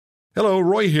Hello,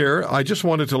 Roy here. I just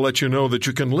wanted to let you know that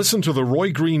you can listen to The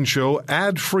Roy Green Show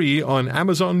ad-free on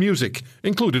Amazon Music,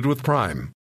 included with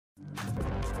Prime.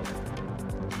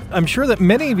 I'm sure that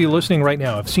many of you listening right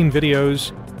now have seen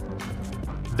videos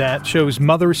that shows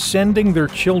mothers sending their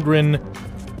children,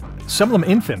 some of them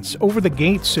infants, over the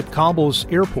gates at Kabul's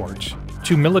airport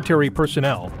to military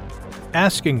personnel,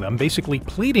 asking them, basically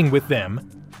pleading with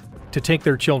them to take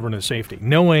their children to safety,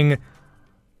 knowing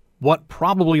what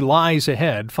probably lies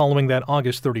ahead following that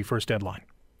August 31st deadline.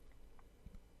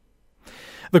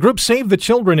 The group Save the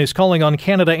Children is calling on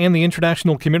Canada and the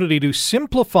international community to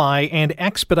simplify and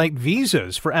expedite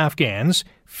visas for Afghans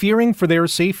fearing for their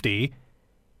safety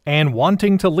and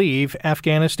wanting to leave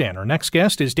Afghanistan. Our next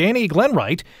guest is Danny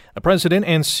Glenwright, the president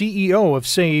and CEO of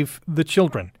Save the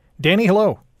Children. Danny,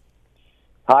 hello.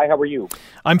 Hi, how are you?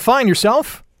 I'm fine.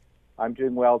 Yourself? I'm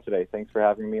doing well today. Thanks for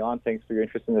having me on. Thanks for your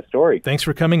interest in the story. Thanks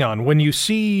for coming on. When you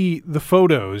see the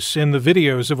photos and the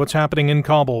videos of what's happening in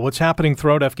Kabul, what's happening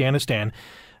throughout Afghanistan,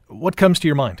 what comes to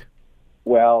your mind?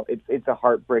 Well, it's a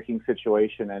heartbreaking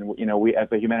situation, and we as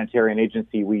a humanitarian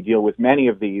agency, we deal with many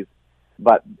of these.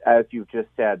 But as you've just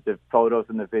said, the photos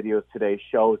and the videos today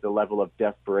show the level of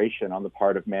desperation on the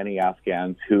part of many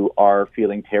Afghans who are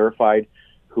feeling terrified,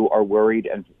 who are worried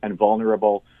and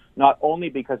vulnerable, not only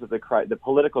because of the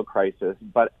political crisis,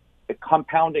 but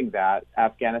compounding that,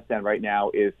 Afghanistan right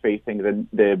now is facing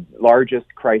the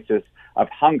largest crisis of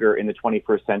hunger in the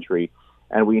 21st century.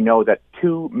 And we know that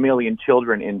 2 million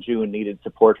children in June needed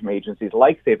support from agencies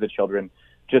like Save the Children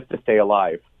just to stay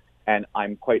alive. And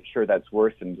I'm quite sure that's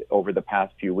worsened over the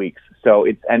past few weeks.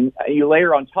 And you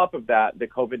layer on top of that the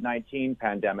COVID-19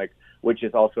 pandemic, which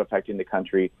is also affecting the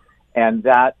country. And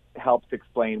that helps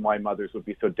explain why mothers would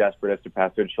be so desperate as to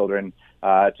pass their children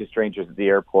to strangers at the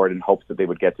airport in hopes that they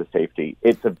would get to safety.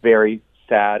 It's a very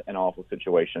sad and awful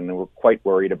situation, and we're quite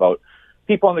worried about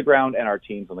people on the ground and our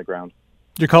teams on the ground.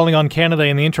 You're calling on Canada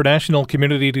and the international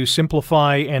community to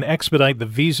simplify and expedite the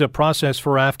visa process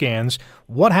for Afghans.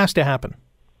 What has to happen?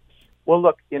 Well,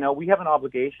 look, we have an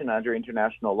obligation under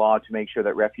international law to make sure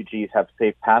that refugees have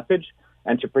safe passage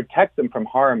and to protect them from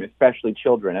harm, especially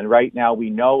children. And right now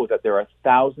we know that there are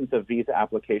thousands of visa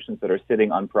applications that are sitting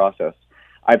unprocessed.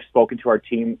 I've spoken to our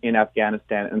team in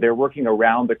Afghanistan, and they're working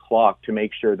around the clock to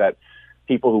make sure that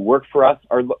people who work for us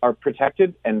are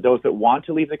protected, and those that want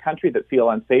to leave the country that feel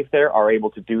unsafe there are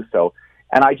able to do so.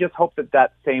 And I just hope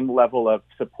that same level of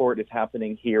support is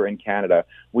happening here in Canada.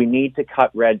 We need to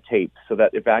cut red tape so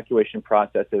that evacuation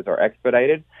processes are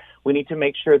expedited. We need to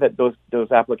make sure that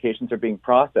those applications are being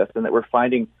processed and that we're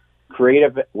finding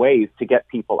creative ways to get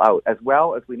people out, as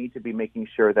well as we need to be making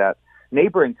sure that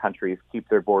neighboring countries keep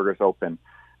their borders open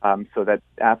so that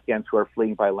Afghans who are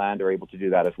fleeing by land are able to do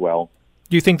that as well.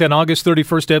 Do you think that August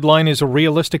 31st deadline is a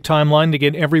realistic timeline to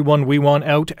get everyone we want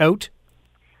out?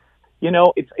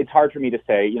 It's hard for me to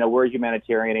say. We're a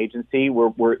humanitarian agency.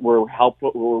 We're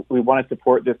helpful. We want to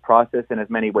support this process in as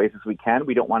many ways as we can.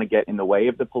 We don't want to get in the way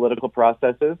of the political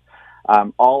processes.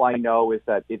 All I know is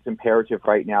that it's imperative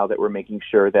right now that we're making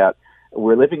sure that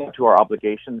we're living up to our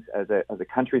obligations as a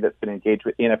country that's been engaged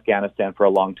in Afghanistan for a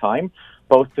long time,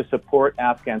 both to support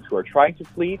Afghans who are trying to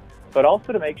flee, but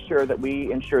also to make sure that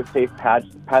we ensure safe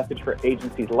passage for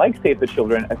agencies like Save the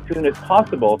Children as soon as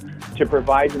possible to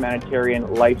provide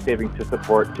humanitarian life-saving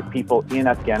support to people in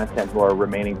Afghanistan who are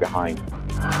remaining behind.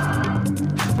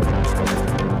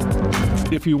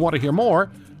 If you want to hear more,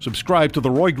 subscribe to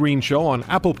The Roy Green Show on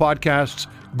Apple Podcasts,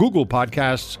 Google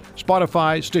Podcasts,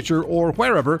 Spotify, Stitcher, or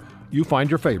wherever you find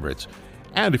your favorites.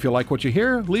 And if you like what you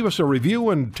hear, leave us a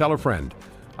review and tell a friend.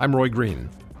 I'm Roy Green.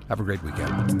 Have a great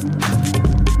weekend.